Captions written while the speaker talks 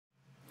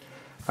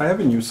I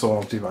have a new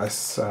Sonoff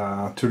device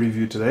to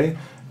review today,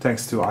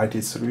 thanks to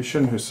IT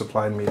Solution, who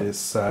supplied me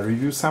this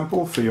review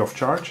sample free of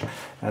charge.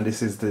 And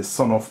this is the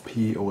Sonoff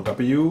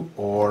POW,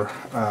 or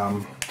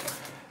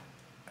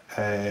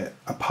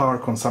a power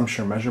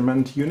consumption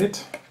measurement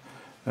unit.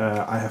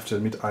 I have to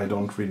admit I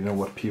don't really know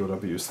what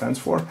POW stands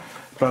for,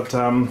 but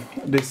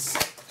this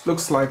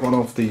looks like one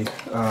of the,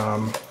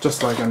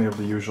 just like any of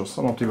the usual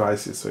Sonoff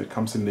devices, so it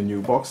comes in the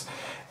new box.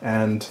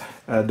 And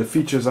the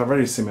features are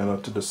very similar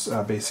to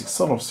the basic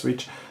Sonoff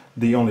switch.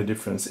 The only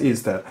difference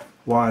is that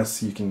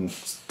whilst you can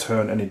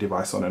turn any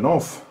device on and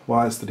off,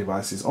 whilst the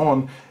device is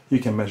on, you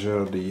can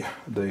measure the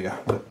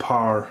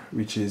power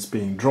which is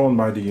being drawn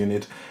by the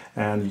unit,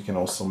 and you can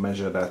also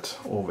measure that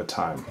over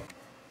time.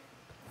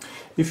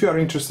 If you are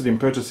interested in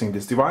purchasing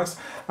this device,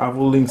 I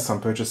will link some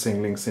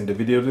purchasing links in the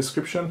video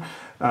description.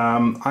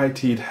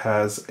 IT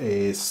has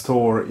a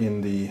store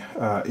in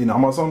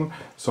Amazon,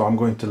 so I'm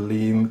going to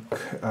leave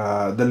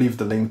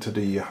the link to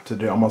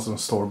the Amazon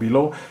store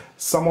below.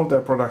 Some of their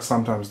products,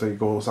 sometimes they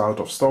goes out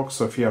of stock,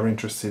 so if you are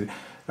interested,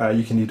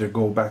 you can either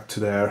go back to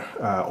their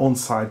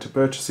on-site to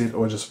purchase it,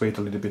 or just wait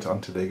a little bit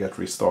until they get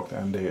restocked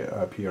and they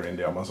appear in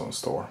the Amazon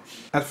store.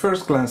 At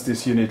first glance,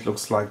 this unit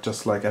looks like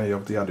just like any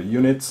of the other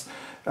units.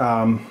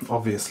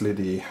 Obviously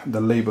the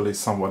label is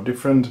somewhat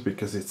different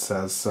because it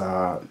says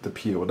the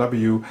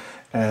POW,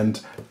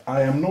 and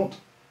I am not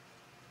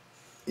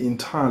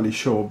entirely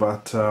sure,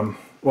 but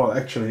well,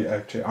 actually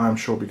I am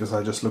sure because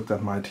I just looked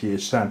at my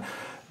TH10,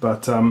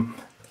 but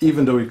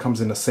even though it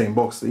comes in the same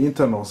box, the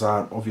internals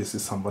are obviously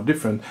somewhat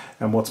different,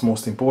 and what's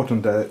most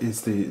important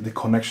is the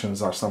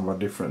connections are somewhat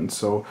different.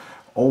 So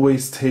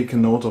always take a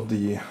note of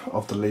the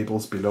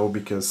labels below,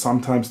 because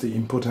sometimes the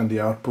input and the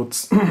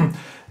outputs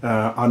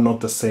are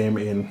not the same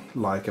in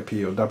like a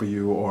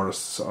POW or a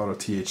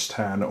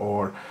TH10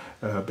 or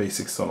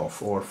basic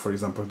Sonoff, or for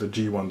example the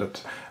G1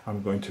 that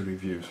I'm going to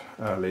review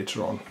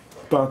later on.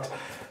 But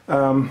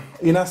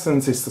in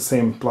essence it's the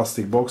same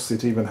plastic box.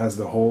 It even has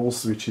the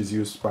holes which is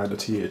used by the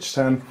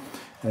TH10,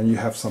 and you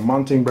have some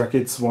mounting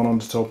brackets, one on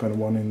the top and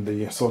one in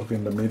the sort of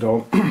in the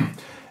middle.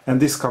 And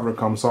this cover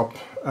comes off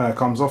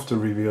to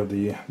reveal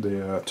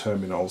the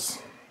terminals.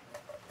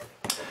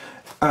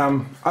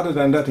 Other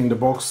than that, in the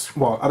box,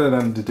 well, other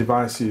than the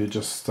device, you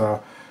just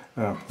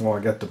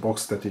get the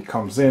box that it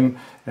comes in,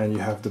 and you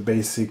have the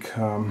basic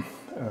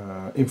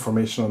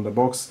information on the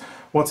box.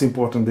 What's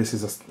important, this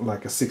is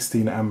like a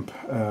 16 amp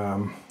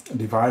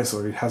device,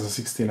 or it has a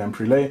 16 amp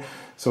relay,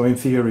 so in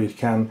theory it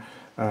can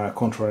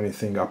control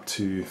anything up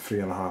to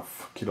 3.5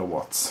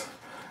 kilowatts.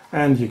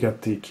 And you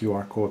get the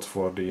QR codes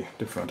for the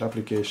different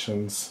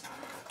applications,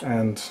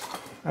 and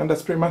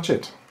that's pretty much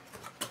it.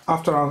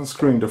 After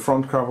unscrewing the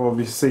front cover,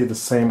 we see the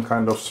same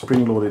kind of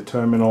spring-loaded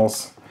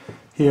terminals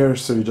here,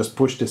 so you just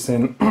push this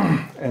in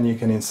and you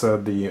can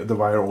insert the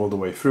wire all the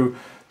way through.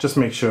 Just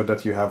make sure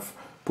that you have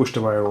pushed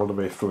the wire all the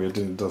way through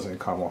it doesn't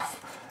come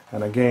off.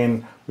 And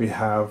again, we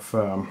have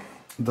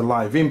the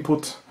live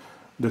input,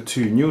 the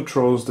two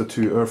neutrals, the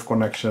two earth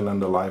connection,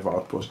 and the live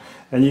output.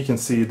 And you can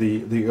see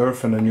the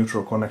earth and the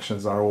neutral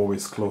connections are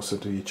always closer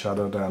to each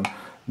other than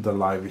the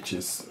live, which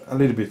is a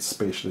little bit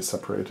spatially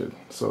separated.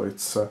 So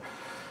it's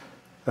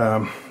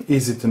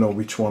easy to know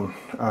which of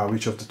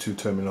the two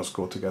terminals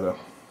go together.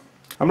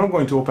 I'm not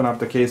going to open up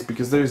the case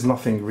because there is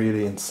nothing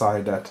really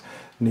inside that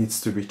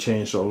needs to be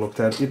changed or looked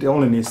at. It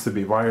only needs to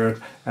be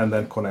wired and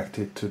then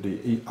connected to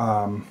the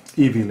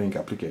EV-Link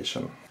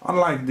application.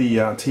 Unlike the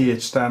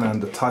TH10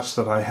 and the Touch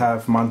that I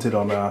have mounted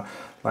on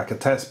like a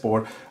test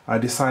board, I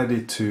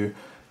decided to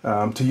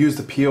use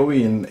the PoE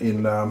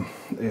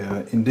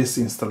in this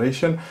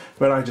installation,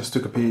 where I just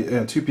took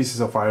two pieces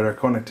of wire,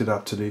 connected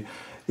up to the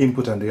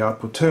input and the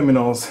output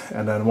terminals,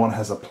 and then one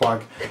has a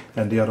plug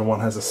and the other one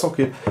has a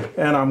socket,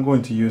 and I'm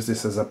going to use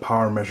this as a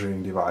power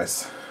measuring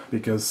device,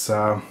 because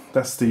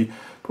that's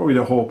probably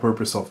the whole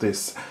purpose of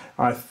this.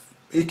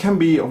 It can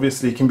be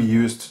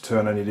used to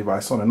turn any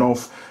device on and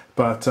off,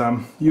 but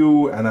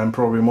you, and then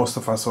probably most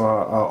of us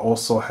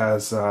also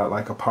has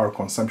like a power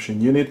consumption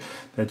unit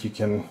that you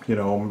can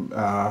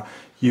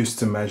use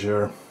to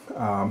measure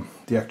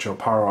the actual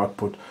power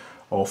output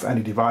of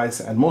any device.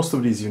 And most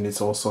of these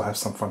units also have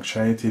some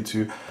functionality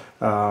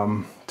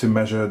to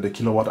measure the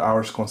kilowatt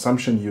hours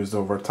consumption used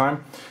over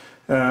time.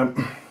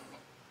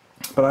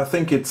 But I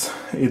think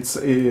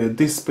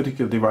this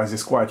particular device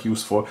is quite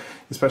useful,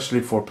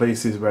 especially for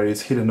places where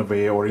it's hidden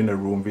away or in a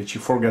room which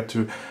you forget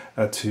to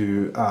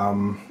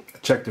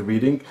check the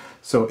reading.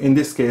 So in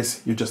this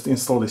case, you just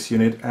install this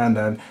unit and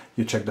then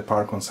you check the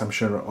power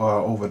consumption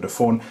over the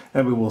phone,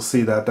 and we will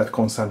see that that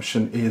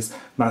consumption is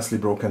nicely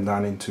broken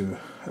down into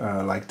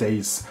like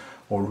days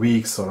or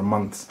weeks or a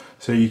month,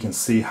 so you can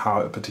see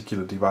how a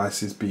particular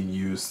device is being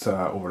used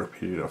over a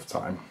period of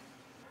time.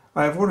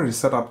 I have already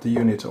set up the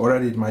unit or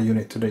added my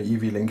unit to the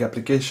EV-Link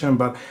application,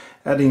 but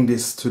adding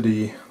this to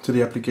the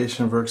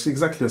application works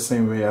exactly the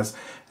same way as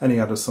any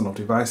other Sonoff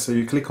device. So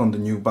you click on the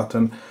new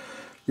button,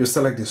 you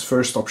select this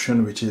first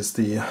option, which is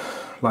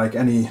like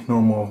any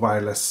normal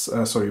wireless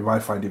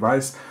Wi-Fi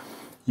device.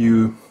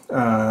 You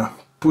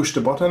push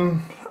the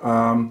button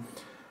on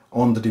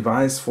on the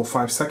device for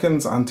 5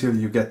 seconds until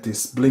you get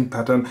this blink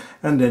pattern,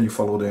 and then you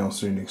follow the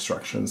on-screen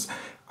instructions.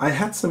 I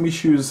had some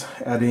issues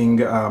adding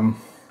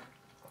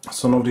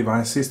Sonoff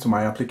devices to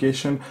my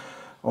application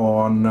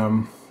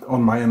on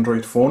my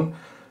Android phone,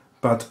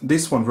 but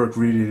this one worked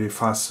really, really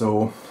fast,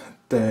 so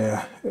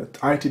the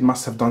IT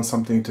must have done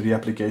something to the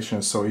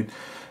application, so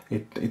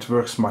it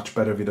works much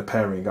better with the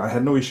pairing. I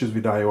had no issues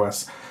with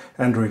iOS.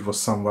 Android was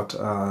somewhat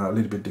a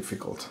little bit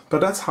difficult, but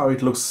that's how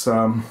it looks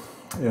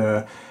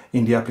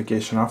in the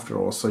application after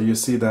all. So you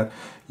see that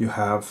you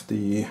have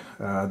the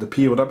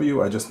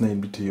POW. I just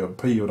named it to your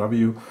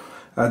POW.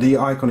 The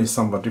icon is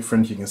somewhat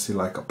different. You can see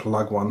like a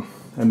plug one,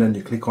 and then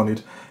you click on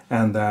it,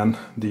 and then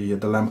the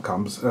lamp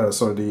comes.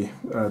 So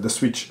the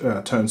switch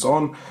turns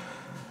on.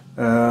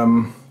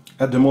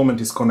 At the moment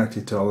it's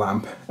connected to a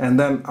lamp, and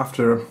then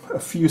after a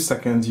few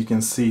seconds you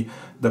can see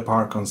the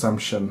power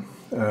consumption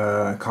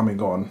coming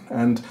on,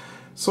 and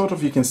sort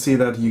of you can see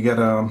that you get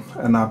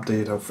an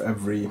update of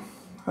every,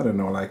 I don't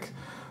know, like,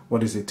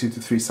 what is it, 2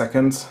 to 3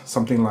 seconds,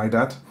 something like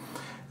that.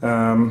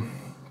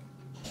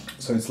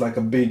 So it's like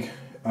a big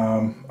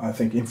I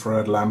think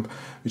infrared lamp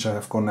which I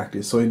have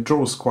connected, so it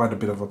draws quite a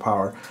bit of a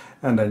power,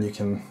 and then you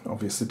can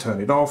obviously turn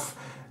it off,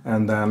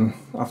 and then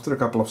after a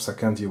couple of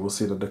seconds you will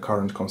see that the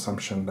current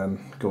consumption then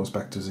goes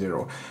back to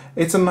 0.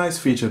 It's a nice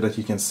feature that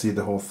you can see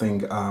the whole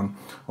thing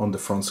on the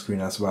front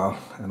screen as well,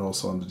 and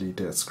also on the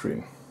detailed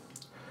screen.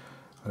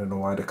 I don't know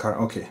why the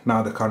current, okay,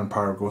 now the current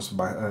power goes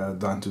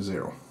down to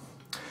 0.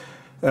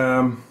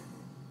 And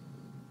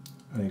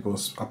it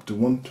goes up to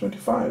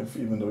 125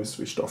 even though it's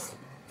switched off.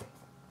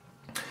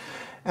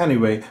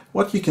 Anyway,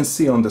 what you can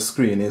see on the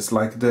screen is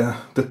like the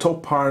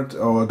top part,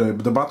 or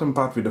the bottom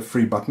part with the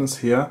 3 buttons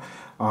here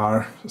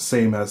are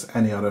same as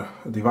any other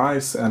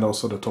device, and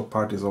also the top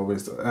part is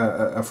always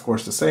of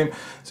course the same.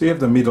 So you have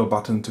the middle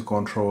button to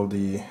control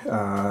the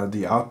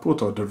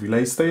output or the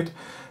relay state.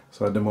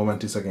 So at the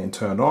moment it's again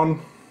turned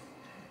on.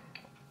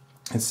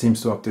 It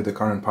seems to update the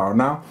current power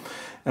now.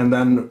 And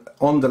then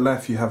on the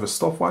left you have a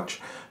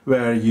stopwatch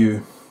where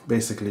you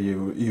basically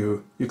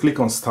you click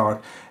on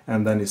start,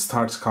 and then it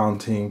starts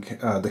counting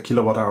the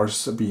kilowatt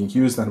hours being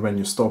used, and when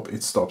you stop,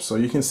 it stops. So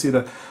you can see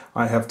that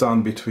I have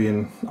done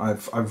between,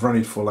 I've run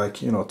it for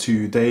like, you know,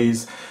 2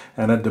 days,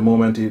 and at the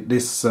moment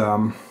this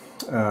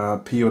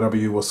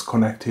POW was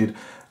connected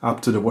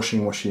up to the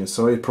washing machine,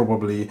 so it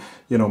probably,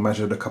 you know,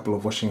 measured a couple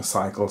of washing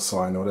cycles, so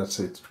I know that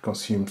it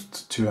consumed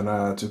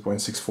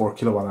 2.64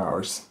 kilowatt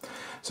hours.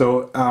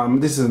 So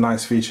this is a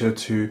nice feature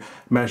to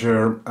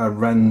measure a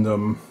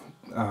random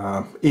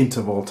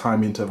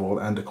time interval,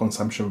 and the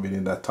consumption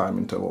within that time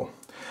interval.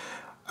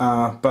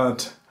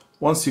 But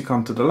once you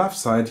come to the left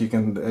side, you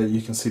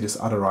can see this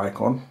other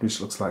icon which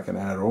looks like an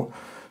arrow.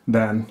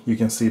 Then you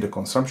can see the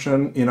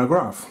consumption in a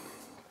graph,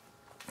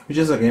 which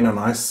is again a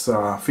nice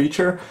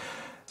feature.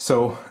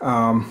 So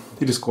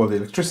it is called the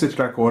electricity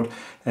record,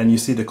 and you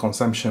see the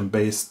consumption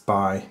based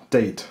by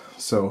date.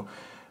 So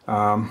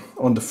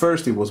on the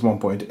first it was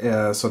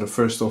so the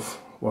first of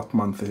what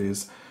month it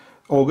is,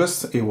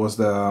 August, it was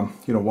the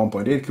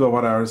 1.8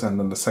 kilowatt hours, and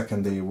then the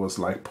second day was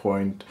like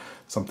point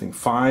something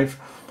 5,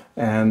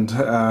 and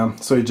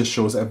so it just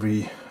shows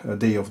every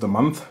day of the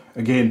month.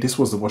 Again, this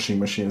was the washing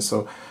machine,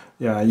 so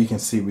yeah, you can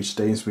see which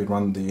days we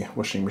run the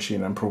washing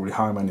machine and probably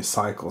how many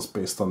cycles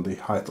based on the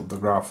height of the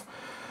graph.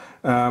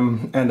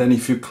 And then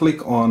if you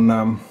click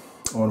on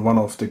one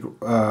of the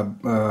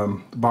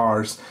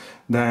bars,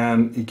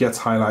 then it gets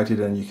highlighted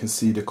and you can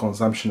see the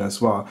consumption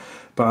as well.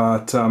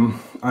 But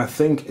I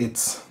think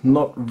it's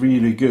not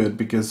really good,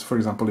 because for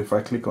example if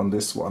I click on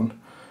this one,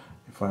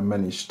 if I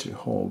manage to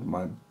hold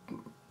my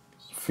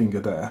finger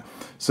there,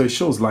 so it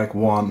shows like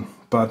 1,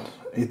 but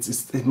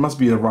it must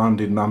be a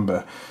rounded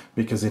number,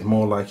 because it's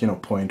more like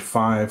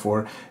 0.5,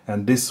 or,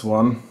 and this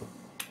one,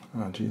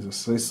 oh Jesus,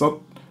 so it's not,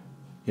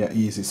 yeah,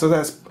 easy, so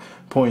that's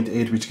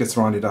 0.8, which gets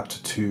rounded up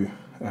to 2,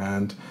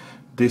 and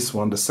this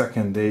one, the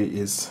second day,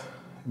 is,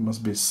 it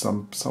must be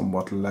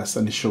somewhat less,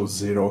 and it shows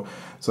 0,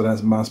 so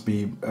that must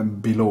be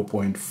below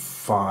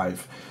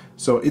 0.5.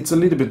 So it's a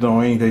little bit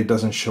annoying that it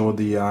doesn't show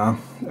the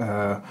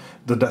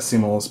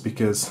decimals,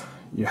 because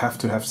you have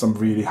to have some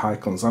really high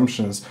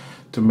consumptions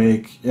to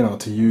make,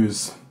 to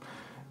use,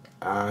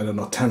 I don't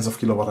know, tens of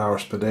kilowatt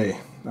hours per day.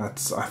 I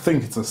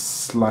think it's a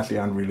slightly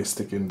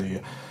unrealistic in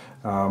the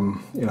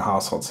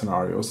household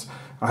scenarios.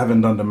 I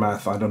haven't done the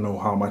math. I don't know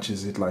how much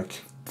is it,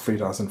 like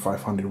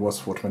 3,500 watts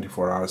for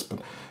 24 hours,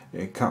 but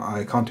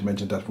I can't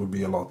imagine that would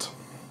be a lot.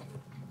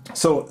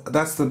 So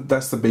that's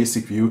the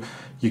basic view.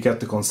 You get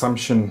the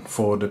consumption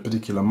for the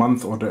particular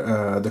month, or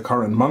the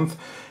current month,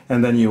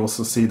 and then you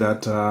also see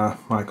that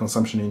my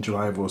consumption in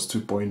July was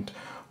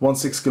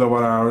 2.16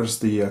 kilowatt hours.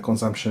 The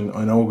consumption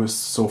in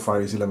August so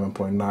far is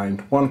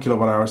 11.91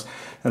 kilowatt hours.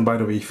 And by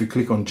the way, if you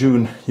click on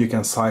June, you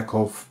can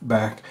cycle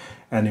back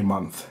any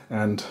month.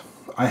 And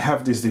I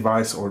have this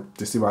device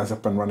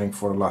up and running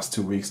for the last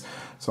 2 weeks,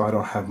 so I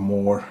don't have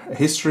more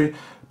history,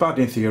 but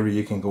in theory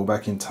you can go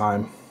back in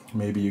time.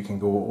 Maybe you can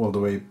go all the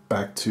way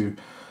back to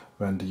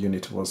when the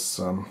unit was,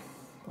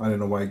 I don't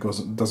know why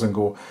it doesn't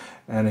go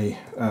any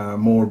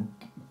more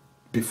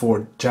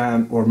before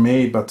Jan or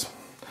May, but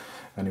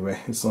anyway,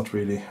 it's not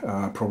really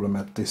a problem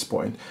at this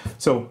point.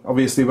 So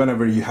obviously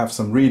whenever you have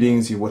some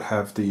readings, you would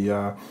have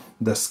the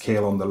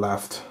scale on the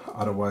left,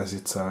 otherwise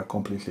it's a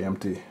completely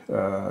empty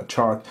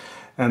chart.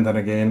 And then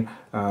again,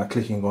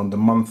 clicking on the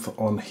month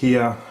on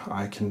here,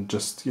 I can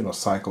just, you know,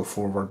 cycle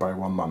forward by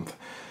 1 month.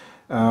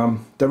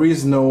 There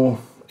is no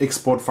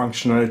export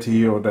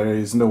functionality, or there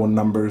is no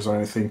numbers or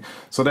anything,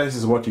 so this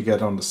is what you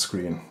get on the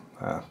screen,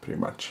 pretty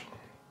much.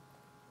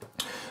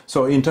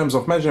 So in terms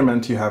of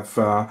measurement, you have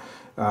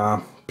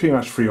pretty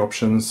much 3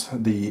 options.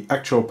 The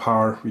actual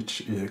power,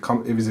 which is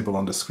visible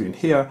on the screen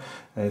here,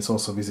 and it's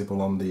also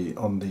visible on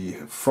the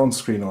front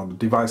screen or the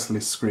device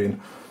list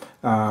screen.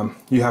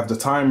 You have the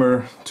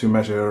timer to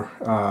measure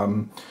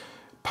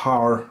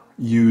power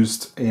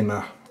used in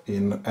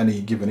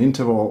any given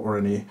interval or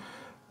any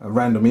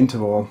random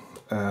interval,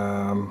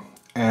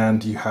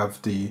 and you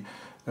have the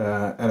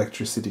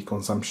electricity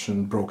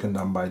consumption broken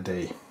down by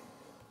day.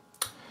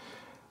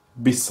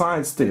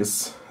 Besides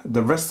this,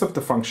 the rest of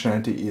the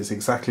functionality is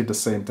exactly the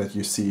same that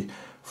you see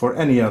for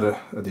any other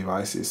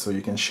devices. So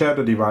you can share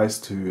the device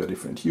to a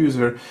different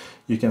user,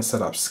 you can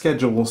set up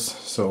schedules,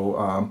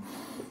 so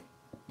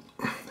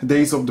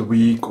days of the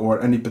week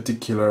or any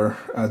particular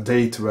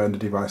date when the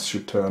device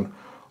should turn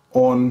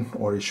on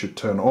or it should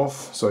turn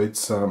off. So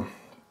it's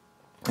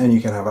and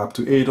you can have up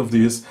to 8 of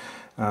these,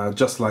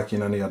 just like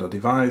in any other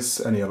device,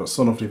 any other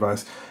Sonoff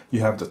device. You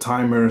have the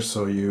timer,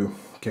 so you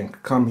can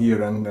come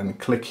here and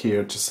click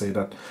here to say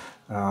that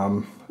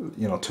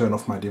you know, turn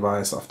off my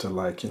device after,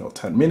 like, you know,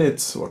 10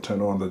 minutes, or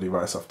turn on the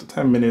device after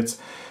 10 minutes.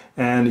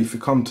 And if you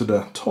come to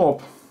the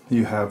top,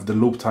 you have the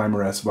loop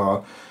timer as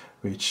well,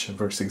 which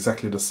works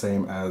exactly the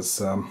same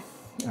as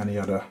any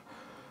other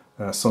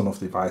Sonoff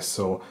device.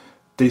 So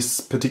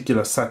this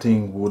particular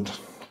setting would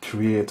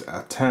create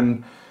a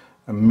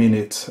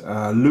 10-minute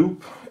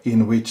loop,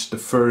 in which the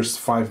first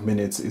 5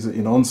 minutes is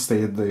in on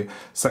state, the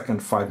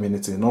second 5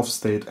 minutes in off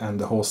state, and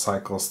the whole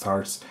cycle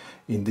starts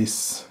in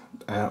this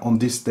on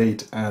this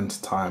date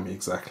and time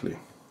exactly.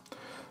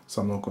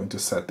 So I'm not going to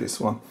set this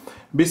one.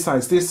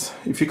 Besides this,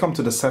 if you come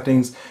to the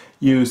settings,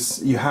 you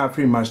have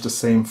pretty much the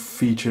same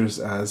features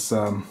as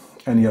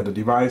any other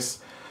device.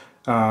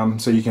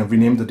 So you can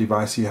rename the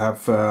device. You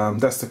have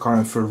that's the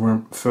current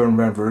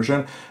firmware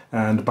version,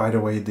 and by the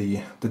way,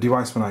 the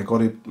device, when I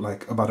got it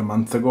like about a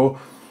month ago,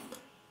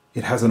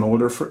 it had an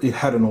older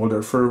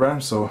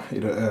firmware, so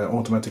it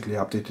automatically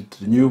updated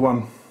to the new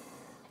one.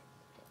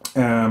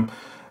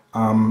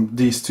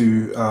 These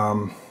 2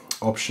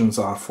 options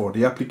are for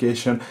the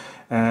application,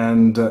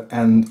 and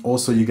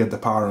also you get the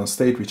power on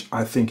state, which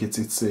I think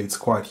it's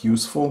quite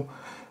useful.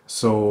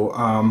 So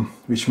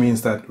which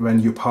means that when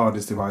you power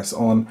this device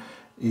on,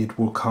 it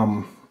will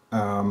come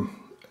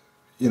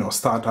you know,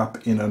 start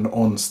up in an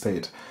on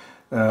state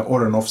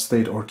or an off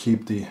state, or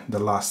keep the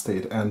last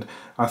state. And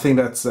I think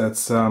that's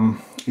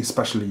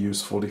especially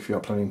useful if you are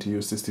planning to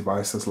use this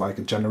device as like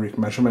a generic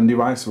measurement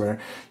device, where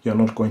you're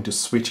not going to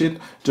switch it.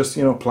 Just,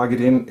 you know, plug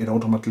it in, it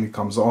automatically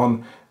comes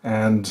on,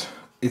 and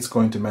it's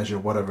going to measure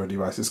whatever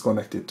device is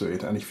connected to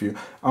it. And if you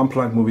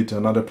unplug, move it to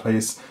another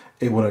place,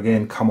 it will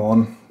again come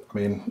on. I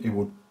mean, it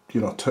would,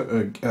 you know,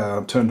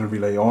 turn the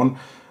relay on,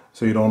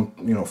 so you don't,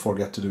 you know,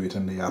 forget to do it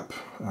in the app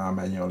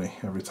manually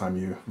every time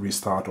you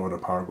restart or the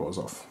power goes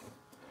off.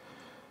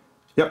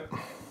 Yep,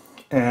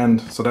 and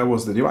so that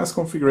was the device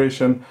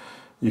configuration.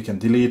 You can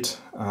delete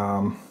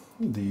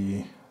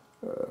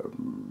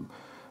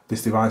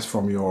this device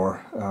from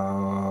your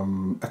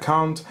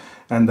account,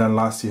 and then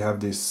last you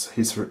have this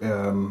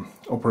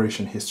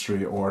operation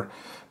history, or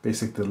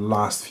basically the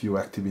last few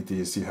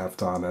activities you have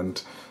done.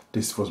 And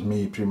this was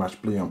me pretty much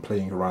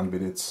playing around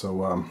with it.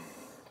 So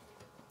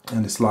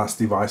and this last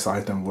device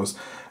item was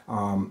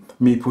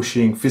me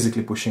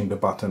physically pushing the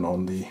button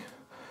on the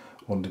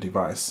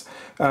device.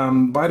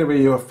 By the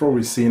way, you have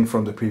probably seen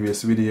from the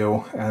previous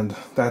video, and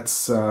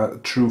that's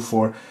true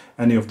for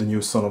any of the new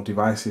Sonoff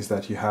devices,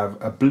 that you have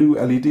a blue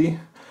LED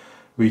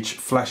which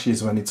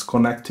flashes when it's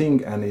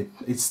connecting, and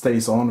it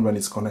stays on when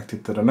it's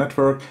connected to the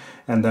network.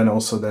 And then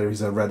also there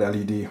is a red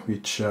LED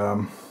which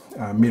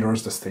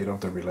mirrors the state of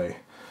the relay.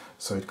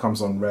 So it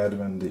comes on red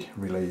when the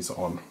relay is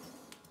on.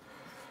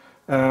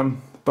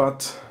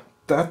 But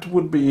that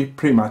would be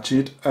pretty much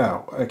it.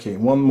 Oh, okay,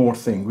 one more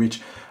thing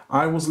which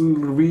I was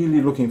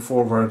really looking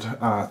forward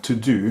to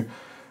do,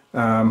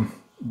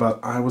 but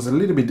I was a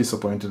little bit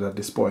disappointed at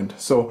this point.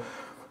 So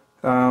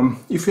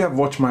if you have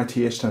watched my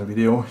TH10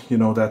 video, you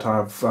know that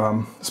I've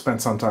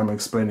spent some time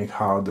explaining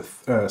how the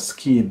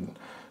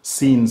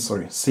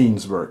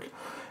scenes work.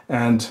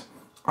 And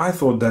I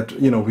thought that,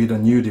 you know, with a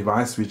new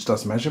device which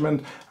does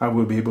measurement, I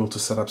will be able to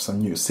set up some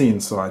new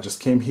scenes. So I just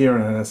came here,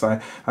 and as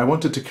I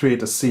wanted to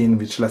create a scene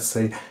which, let's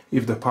say,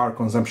 if the power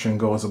consumption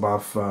goes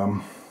above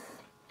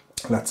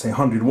let's say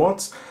 100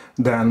 watts,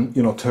 then,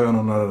 you know, turn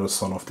on another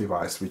Sonoff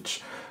device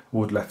which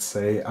would, let's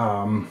say,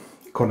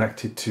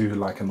 connect it to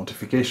like a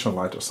notification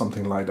light or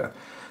something like that.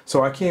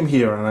 So I came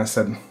here and I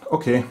said,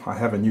 okay, I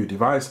have a new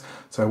device,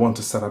 so I want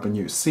to set up a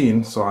new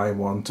scene, so I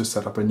want to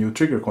set up a new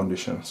trigger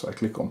condition. So I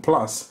click on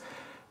plus,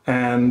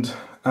 and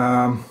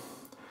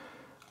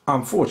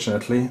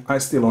unfortunately I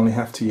still only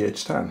have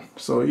TH10.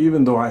 So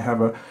even though I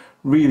have a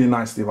really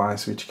nice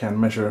device which can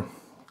measure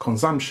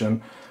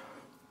consumption,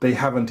 they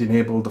haven't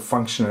enabled the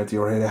functionality,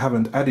 or they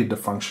haven't added the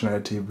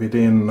functionality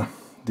within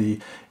the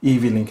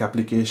EV-Link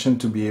application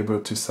to be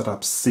able to set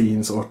up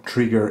scenes or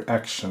trigger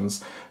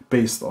actions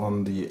based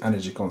on the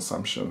energy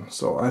consumption.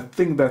 So I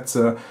think that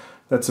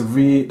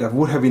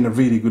would have been a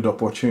really good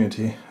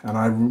opportunity, and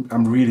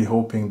I'm really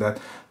hoping that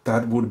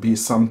that would be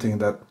something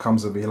that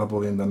comes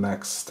available in the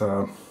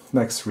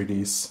next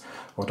release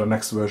or the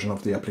next version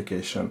of the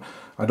application.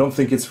 I don't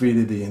think it's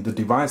really the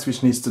device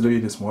which needs to do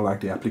it, it's more like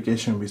the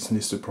application which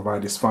needs to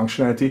provide this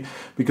functionality,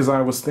 because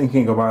I was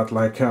thinking about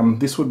like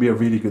this would be a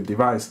really good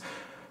device,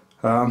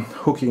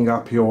 hooking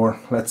up your,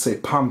 let's say,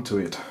 pump to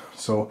it.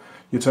 So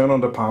you turn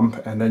on the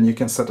pump and then you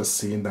can set a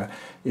scene that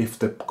if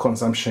the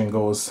consumption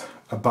goes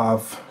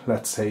above,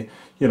 let's say,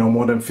 you know,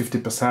 more than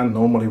 50%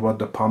 normally what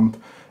the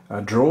pump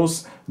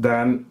draws,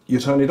 then you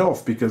turn it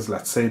off, because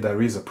let's say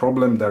there is a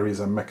problem, there is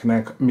a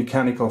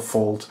mechanical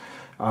fault,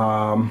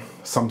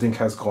 something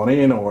has gone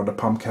in, or the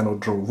pump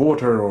cannot draw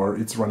water, or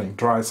it's running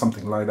dry,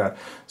 something like that.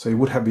 So it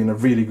would have been a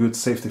really good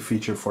safety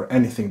feature for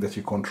anything that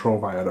you control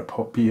via the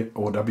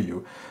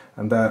POW,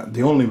 and that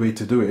the only way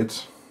to do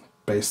it,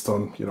 based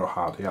on, you know,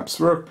 how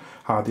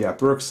the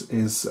app works,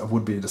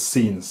 would be the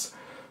scenes.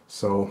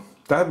 So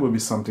that would be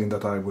something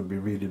that I would be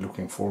really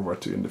looking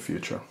forward to in the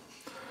future.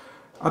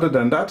 Other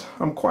than that,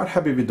 I'm quite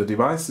happy with the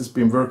device. It's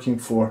been working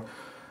for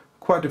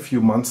quite a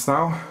few months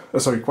now,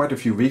 quite a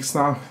few weeks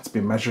now. It's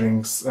been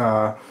measuring,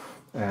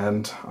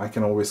 and I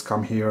can always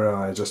come here and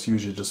I just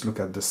usually just look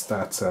at the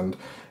stats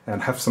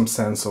and have some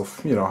sense of,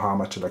 you know, how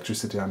much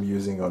electricity I'm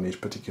using on each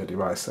particular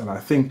device. And I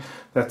think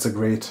that's a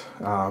great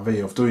way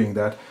of doing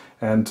that.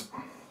 And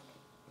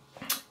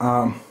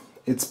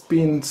it's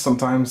been some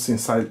time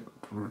since I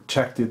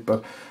checked it,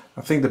 but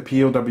I think the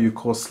POW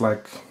costs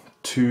like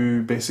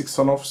 2 basic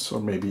Sonoffs,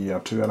 or maybe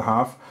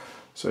 2.5.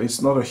 So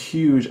it's not a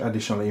huge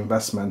additional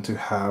investment to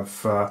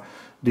have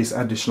this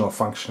additional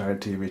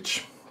functionality,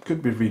 which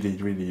could be really,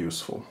 really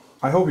useful.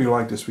 I hope you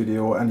liked this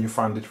video and you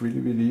found it really,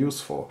 really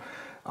useful.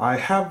 I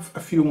have a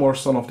few more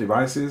Sonoff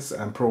devices,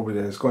 and probably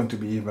there's going to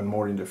be even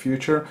more in the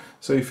future.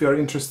 So if you're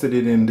interested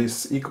in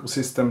this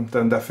ecosystem,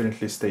 then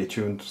definitely stay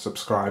tuned,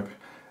 subscribe,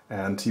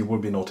 and you will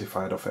be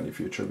notified of any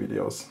future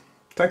videos.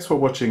 Thanks for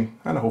watching,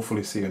 and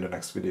hopefully see you in the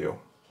next video.